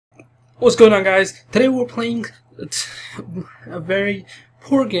What's going on, guys? Today we're playing a very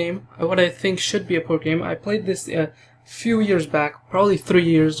poor game, what I think should be a poor game. I played this a few years back, probably 3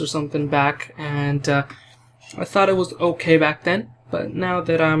 years or something back, and I thought it was okay back then, but now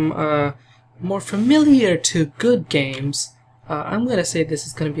that I'm more familiar to good games, I'm gonna say this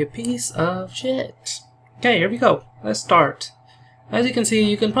is gonna be a piece of shit. Okay, here we go. Let's start. As you can see,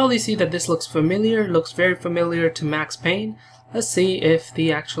 you can probably see that this looks familiar, looks very familiar to Max Payne. Let's see if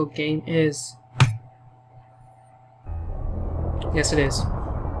the actual game is. Yes, it is.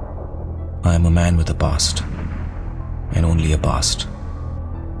 I am a man with a past, and only a past.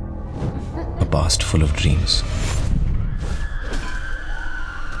 A past full of dreams.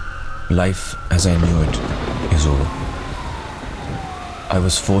 Life as I knew it is over. I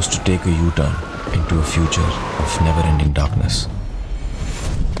was forced to take a U-turn into a future of never-ending darkness,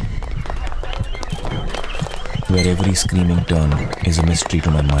 where every screaming turn is a mystery to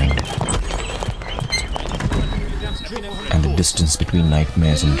my mind, and the distance between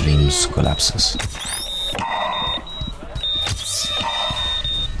nightmares and dreams collapses.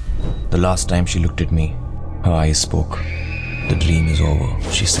 The last time she looked at me, her eyes spoke. "The dream is over,"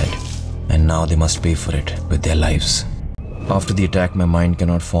 she said, "and now they must pay for it with their lives." After the attack, my mind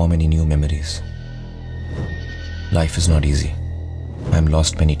cannot form any new memories. Life is not easy. I am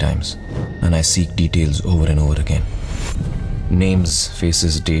lost many times, and I seek details over and over again. Names,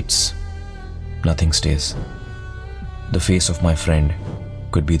 faces, dates, nothing stays. The face of my friend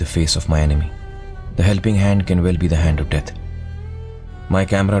could be the face of my enemy. The helping hand can well be the hand of death. My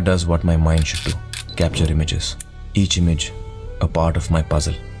camera does what my mind should do: capture images. Each image a part of my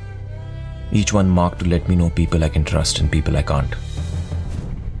puzzle. Each one marked to let me know people I can trust and people I can't.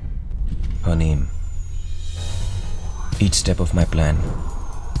 Her name. Each step of my plan.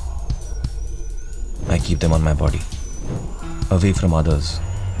 I keep them on my body, away from others,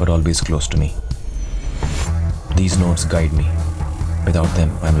 but always close to me. These notes guide me. Without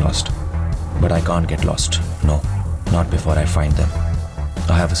them, I'm lost. But I can't get lost. No, not before I find them.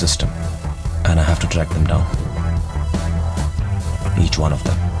 I have a system, and I have to track them down. Each one of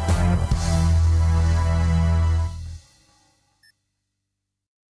them.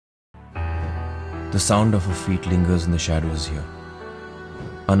 The sound of her feet lingers in the shadows here.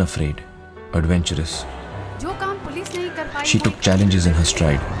 Unafraid, adventurous. She took challenges in her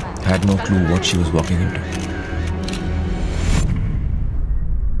stride, had no clue what she was walking into.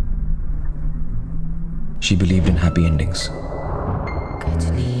 She believed in happy endings.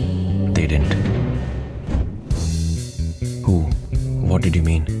 They didn't. Who? What did you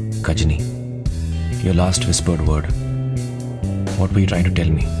mean, Ghajini? Your last whispered word. What were you trying to tell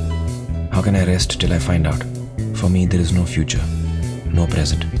me? How can I rest till I find out? For me, there is no future, no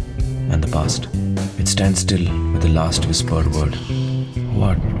present, and the past. It stands still with the last whispered word.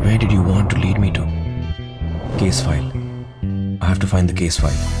 What? Where did you want to lead me to? Case file. I have to find the case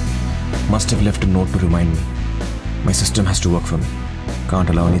file. Must have left a note to remind me. My system has to work for me. Can't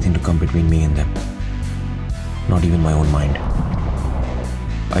allow anything to come between me and them. Not even my own mind.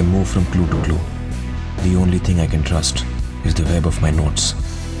 I move from clue to clue. The only thing I can trust is the web of my notes,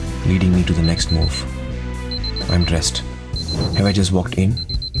 leading me to the next move. I'm dressed. Have I just walked in,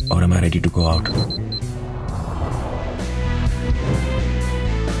 or am I ready to go out?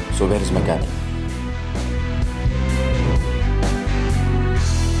 So where is my cat?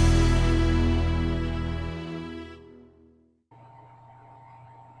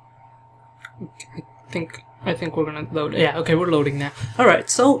 I think we're gonna load. Yeah, okay, we're loading now. All right,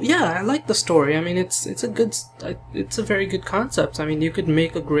 so yeah, I like the story. I mean, it's a very good concept. I mean, you could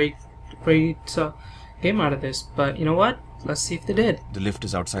make a great game out of this. But you know what? Let's see if they did. The lift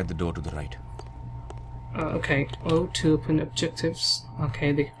is outside the door to the right. Okay. O to open objectives.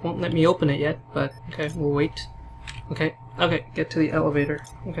 Okay, they won't let me open it yet, but okay, we'll wait. Okay. Okay, get to the elevator.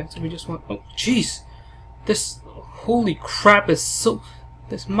 Okay, so we just want. Oh, jeez, this holy crap is so.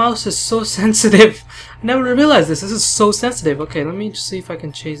 This mouse is so sensitive. I never realized this. This is so sensitive. Okay, let me just see if I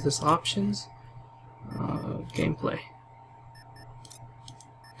can change this options. Gameplay.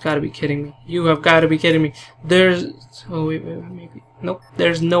 Gotta be kidding me. You have gotta be kidding me. There's... Oh, wait, maybe... Nope.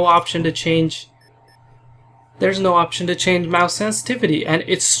 There's no option to change... There's no option to change mouse sensitivity. And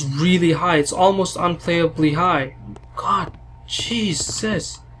it's really high. It's almost unplayably high. God,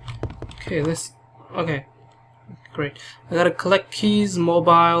 Jesus. Okay, let's... Okay. Great. I gotta collect keys,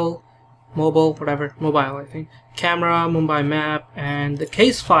 mobile, whatever, mobile I think, camera, Mumbai map, and the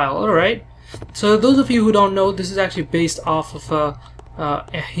case file. Alright. So those of you who don't know, this is actually based off of a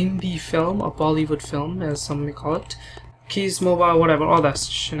Hindi film, a Bollywood film, as some may call it. Keys, mobile, whatever, all that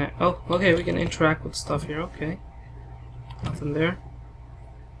shenanigans. Oh, okay, we can interact with stuff here, okay. Nothing there.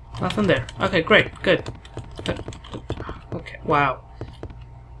 Nothing there. Okay, great. Good. Good. Okay, wow.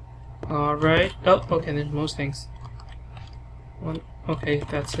 Alright. Oh, okay, there's most things. One. Okay,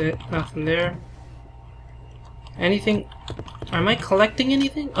 that's it. Nothing there. Anything? Am I collecting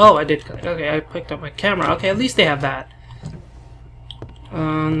anything? Oh, I did collect. Okay, I picked up my camera. Okay, at least they have that.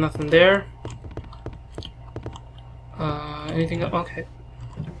 Nothing there. Anything? Okay.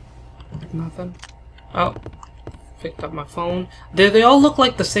 Nothing. Oh, picked up my phone. They all look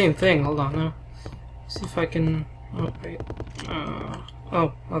like the same thing. Hold on now. See if I can. Oh, wait.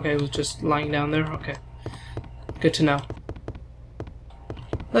 Oh, okay. It was just lying down there. Okay. Good to know.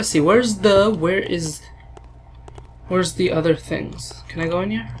 Let's see. Where's the other things? Can I go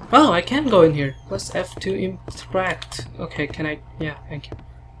in here? Oh, I can go in here. Press F to interact. Okay, can I? Yeah, thank you.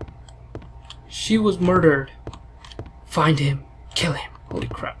 She was murdered. Find him. Kill him. Holy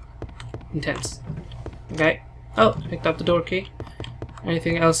crap. Intense. Okay. Oh, picked up the door key.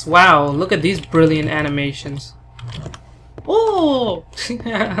 Anything else? Wow, look at these brilliant animations. Oh!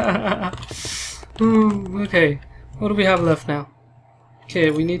 Ooh, okay. What do we have left now?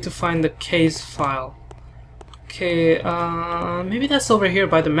 Okay, we need to find the case file. Okay, maybe that's over here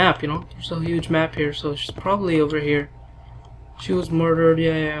by the map, you know? There's a huge map here, so she's probably over here. She was murdered,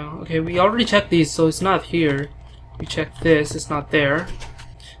 yeah. Okay, we already checked these, so it's not here. We checked this, it's not there.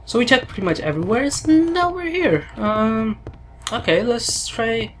 So we checked pretty much everywhere, it's nowhere here. Okay, let's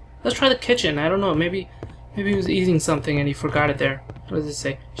try the kitchen. I don't know, maybe he was eating something and he forgot it there. What does it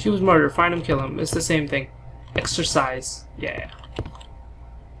say? She was murdered, find him, kill him. It's the same thing. Exercise, yeah.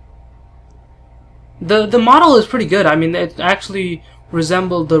 The model is pretty good. I mean, it actually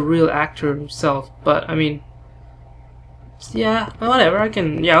resembled the real actor himself, but I mean, yeah, whatever. I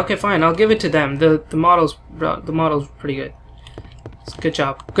can, yeah, okay, fine. I'll give it to them. The model's pretty good. Good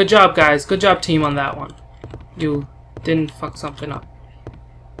job. Good job, guys. Good job, team, on that one. You didn't fuck something up.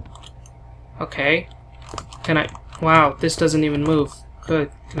 Okay. Can I? Wow, this doesn't even move.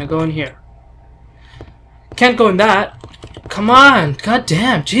 Good. Can I go in here? Can't go in that. Come on. God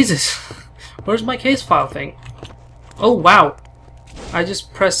damn. Jesus. Where's my case file thing? Oh, wow. I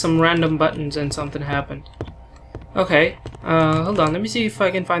just pressed some random buttons and something happened. Okay. Hold on. Let me see if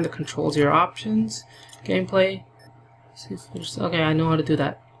I can find the controls here. Options. Gameplay. See if there's, okay, I know how to do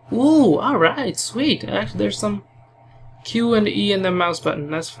that. Ooh, alright, sweet. Actually, there's some Q and E in the mouse button.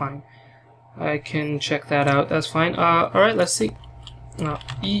 That's fine. I can check that out. That's fine. Alright, let's see.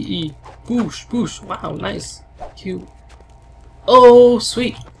 E. Boosh, boosh. Wow, nice. Q. Oh,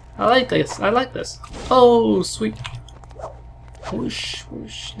 sweet. I like this. I like this. Oh, sweet. Whoosh,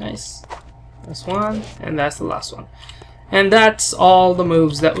 whoosh. Nice. That's one, and that's the last one. And that's all the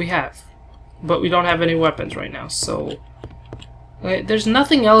moves that we have. But we don't have any weapons right now, so... Okay, there's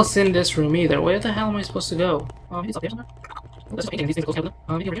nothing else in this room either. Where the hell am I supposed to go? It's up there somewhere. There's something. These things close to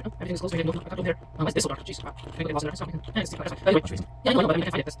everything is close to here. I can't go there. Why is this so dark? Jeez. Yeah, I know, but I mean,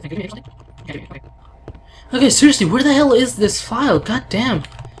 I can't find it. Okay, seriously, where the hell is this file? God damn.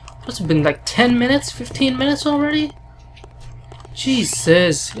 Must have been like 10 minutes, 15 minutes already?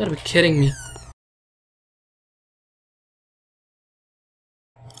 Jesus, you gotta be kidding me.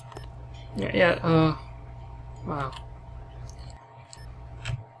 Wow.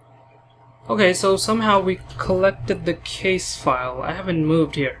 Okay, so somehow we collected the case file. I haven't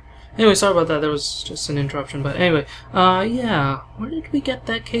moved here. Anyway, sorry about that. There was just an interruption. But anyway, yeah. Where did we get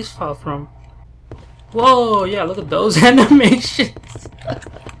that case file from? Whoa, yeah, look at those animations.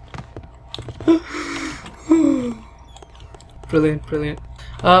 Brilliant, brilliant.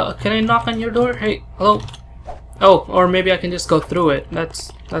 Can I knock on your door? Hey, hello? Oh, or maybe I can just go through it.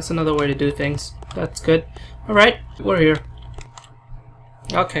 That's another way to do things. That's good. Alright, we're here.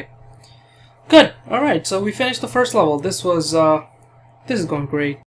 Okay. Good. Alright, so we finished the first level. This is going great.